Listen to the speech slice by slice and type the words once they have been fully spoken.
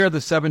Here are the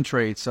 7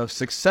 traits of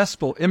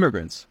successful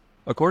immigrants,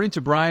 according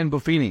to Brian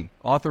Buffini,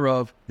 author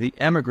of The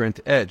Emigrant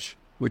Edge,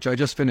 which I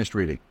just finished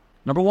reading.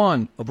 Number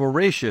 1, a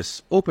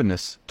voracious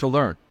openness to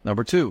learn.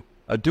 Number 2,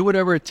 a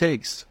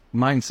do-whatever-it-takes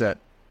mindset.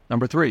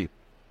 Number 3,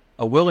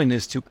 a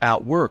willingness to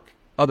outwork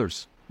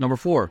others. Number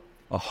 4,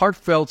 a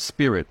heartfelt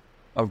spirit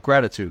of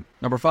gratitude.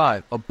 Number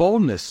 5, a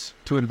boldness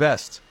to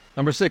invest.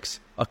 Number 6,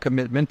 a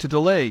commitment to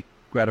delay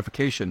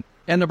gratification.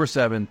 And number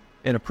 7,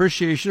 an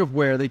appreciation of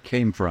where they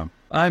came from.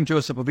 I'm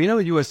Joseph Bovino,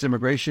 a U.S.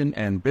 immigration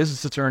and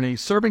business attorney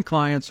serving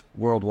clients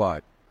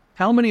worldwide.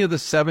 How many of the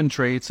 7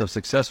 traits of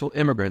successful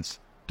immigrants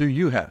do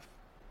you have?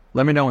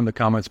 Let me know in the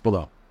comments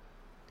below.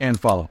 And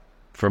follow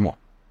for more.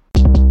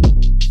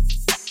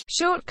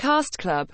 Shortcast Club